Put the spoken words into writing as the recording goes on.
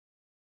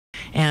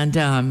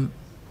And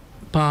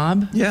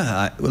Bob?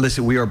 Yeah,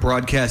 listen, we are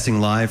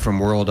broadcasting live from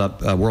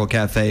World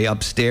Cafe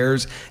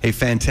upstairs. A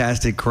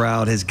fantastic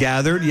crowd has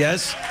gathered.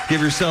 Yes,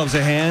 give yourselves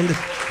a hand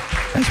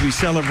as we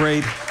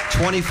celebrate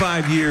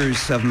 25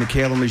 years of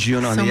Michaela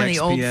Majoun on So the many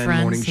old XPN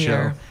friends Morning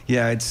here. Show.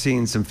 Yeah, I'd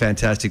seen some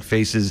fantastic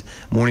faces,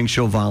 morning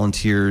show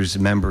volunteers,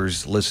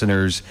 members,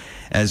 listeners,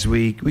 as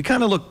we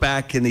kind of look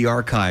back in the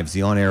archives,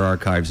 the on-air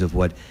archives of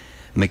what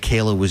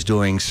Michaela was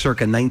doing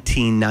circa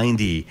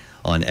 1990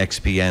 on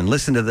XPN.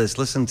 Listen to this.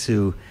 Listen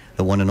to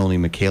the one and only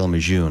Michaela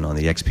Majoun on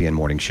the XPN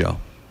Morning Show.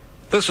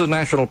 This is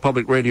National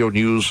Public Radio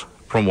News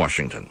from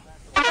Washington.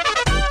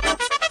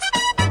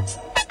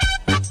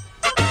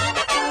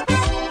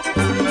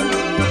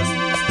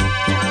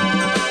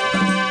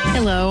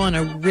 Hello on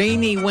a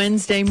rainy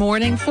Wednesday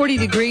morning. 40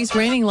 degrees,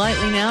 raining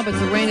lightly now, but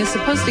the rain is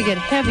supposed to get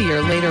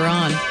heavier later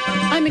on.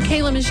 I'm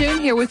Michaela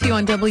Majoun here with you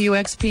on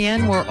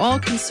WXPN. We're all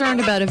concerned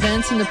about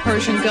events in the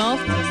Persian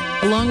Gulf.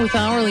 Along with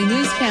hourly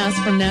newscasts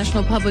from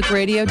National Public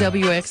Radio,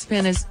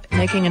 WXPN is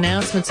making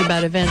announcements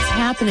about events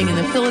happening in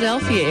the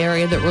Philadelphia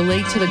area that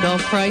relate to the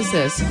Gulf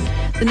crisis.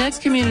 The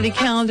next community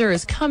calendar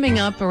is coming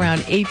up around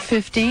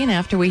 8:15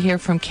 after we hear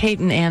from Kate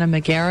and Anna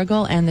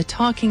McGarrigle and the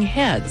Talking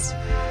Heads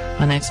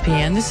on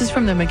XPN. This is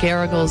from the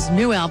McGarrigles'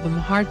 new album,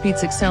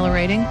 Heartbeats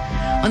Accelerating,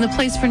 on the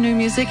Place for New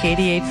Music,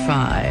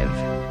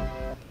 88.5.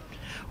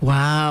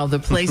 Wow, the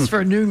place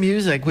for new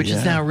music, which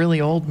is now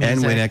really old music.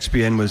 And when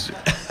XPN was...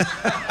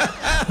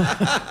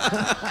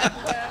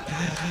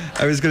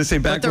 I was going to say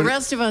back but the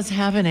rest of us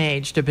haven't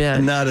aged a bit.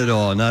 Not at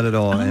all, not at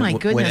all. Oh, my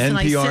goodness, when and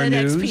NPR I said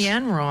News,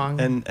 XPN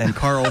wrong. And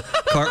Carl,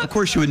 of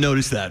course you would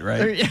notice that,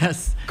 right?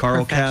 Yes.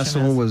 Carl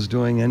Castle was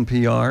doing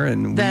NPR.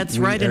 And That's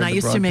right, and I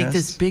used to make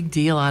this big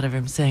deal out of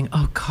him saying,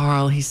 oh,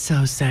 Carl, he's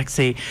so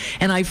sexy.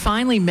 And I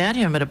finally met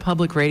him at a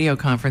public radio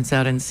conference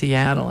out in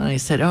Seattle, and I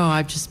said, oh,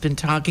 I've just been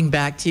talking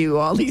back to you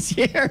all these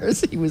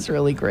years. He was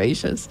really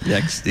gracious.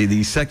 Yes,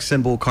 the sex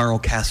symbol Carl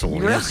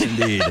Castle, yes,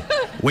 indeed.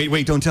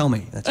 Wait, don't tell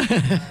me. That's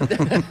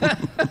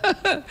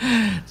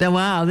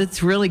Wow,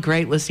 that's really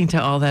great listening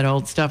to all that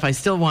old stuff. I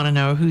still want to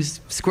know who's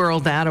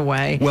squirreled that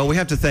away. Well, we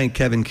have to thank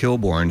Kevin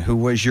Kilborn, who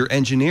was your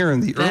engineer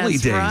in the early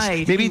days.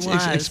 Right, Maybe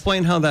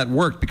explain how that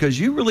worked, because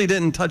you really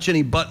didn't touch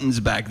any buttons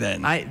back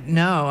then.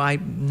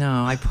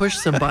 I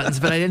pushed some buttons,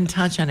 but I didn't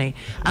touch any.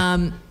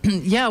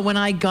 Yeah, when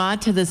I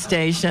got to the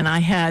station, I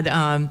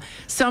had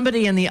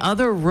somebody in the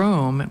other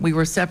room. We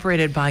were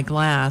separated by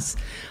glass,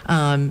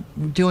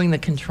 doing the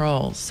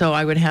controls. So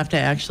I would have to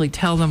actually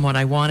tell them what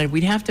I wanted.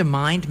 We'd have to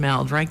mind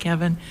meld, right,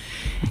 Kevin?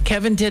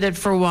 Kevin did it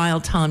for a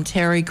while. Tom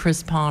Terry,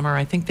 Chris Palmer.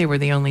 I think they were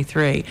the only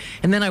three.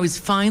 And then I was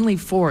finally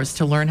forced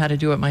to learn how to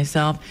do it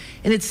myself.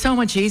 And it's so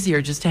much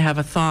easier just to have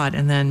a thought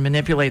and then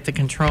manipulate the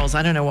controls.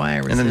 I don't know why I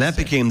resisted. And then that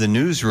became the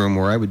newsroom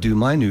where I would do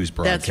my news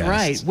broadcasts. That's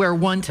right. Where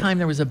one time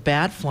there was a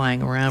bat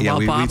flying around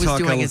while Bob was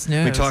doing his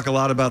news. We talk a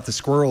lot about the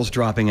squirrels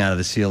dropping out of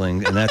the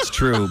ceiling, and that's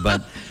true.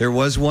 But there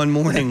was one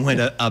morning when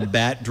a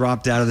bat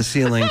dropped out of the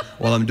ceiling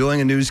while I'm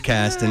doing a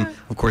newscast, and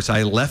of course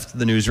I left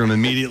the newsroom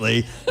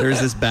immediately.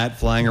 There's this bat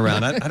flying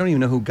around. I don't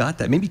even know who got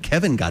that. Maybe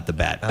Kevin got the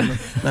bat. I'm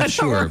not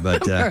sure,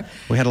 but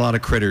we had a lot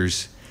of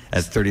critters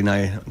at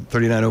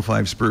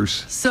 3905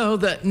 Spruce. So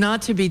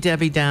not to be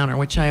Debbie Downer,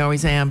 which I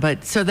always am,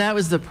 but so that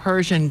was the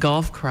Persian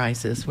Gulf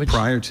crisis, which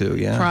prior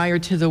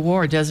to the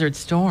war, Desert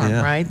Storm,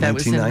 right? That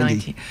was in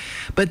 19.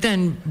 But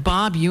then,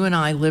 Bob, you and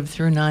I lived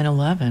through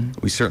 9/11.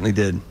 We certainly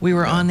did. We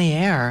were on the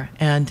air,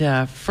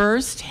 and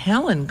first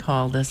Helen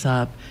called us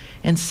up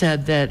and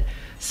said that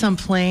some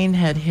plane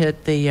had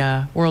hit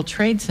the World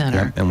Trade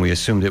Center. Yep, and we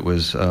assumed it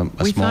was a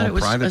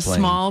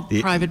small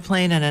private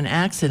plane and an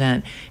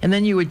accident. And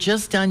then you had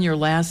just done your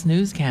last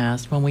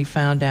newscast when we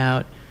found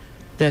out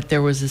that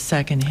there was a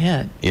second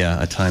hit.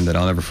 Yeah, a time that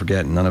I'll never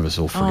forget, and none of us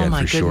will forget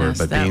for sure.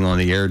 But being on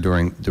the air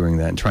during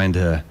that and trying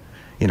to,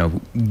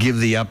 give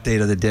the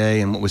update of the day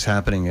and what was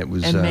happening, it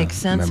was and make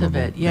sense memorable.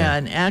 of it. Yeah,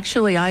 and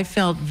actually I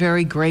felt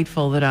very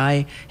grateful that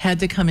I had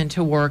to come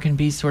into work and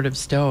be sort of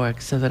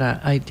stoic so that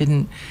I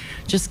didn't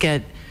just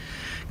get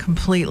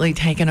completely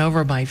taken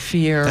over by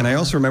fear. And I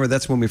also remember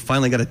that's when we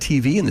finally got a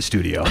TV in the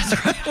studio.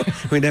 That's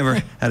right. We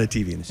never had a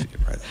TV in the studio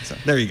prior to that. So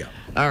there you go.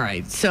 All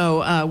right.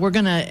 So we're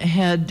going to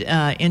head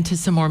into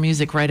some more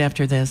music right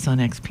after this on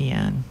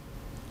XPN.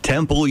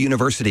 Temple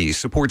University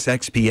supports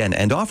XPN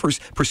and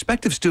offers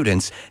prospective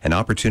students an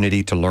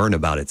opportunity to learn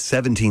about its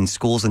 17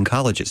 schools and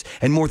colleges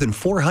and more than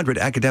 400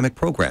 academic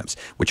programs,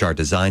 which are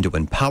designed to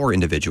empower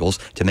individuals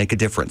to make a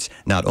difference,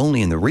 not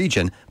only in the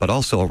region, but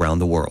also around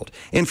the world.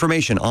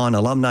 Information on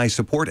alumni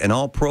support and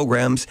all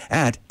programs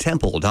at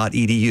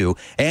temple.edu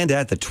and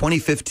at the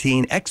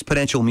 2015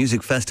 Exponential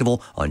Music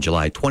Festival on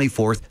July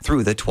 24th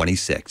through the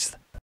 26th.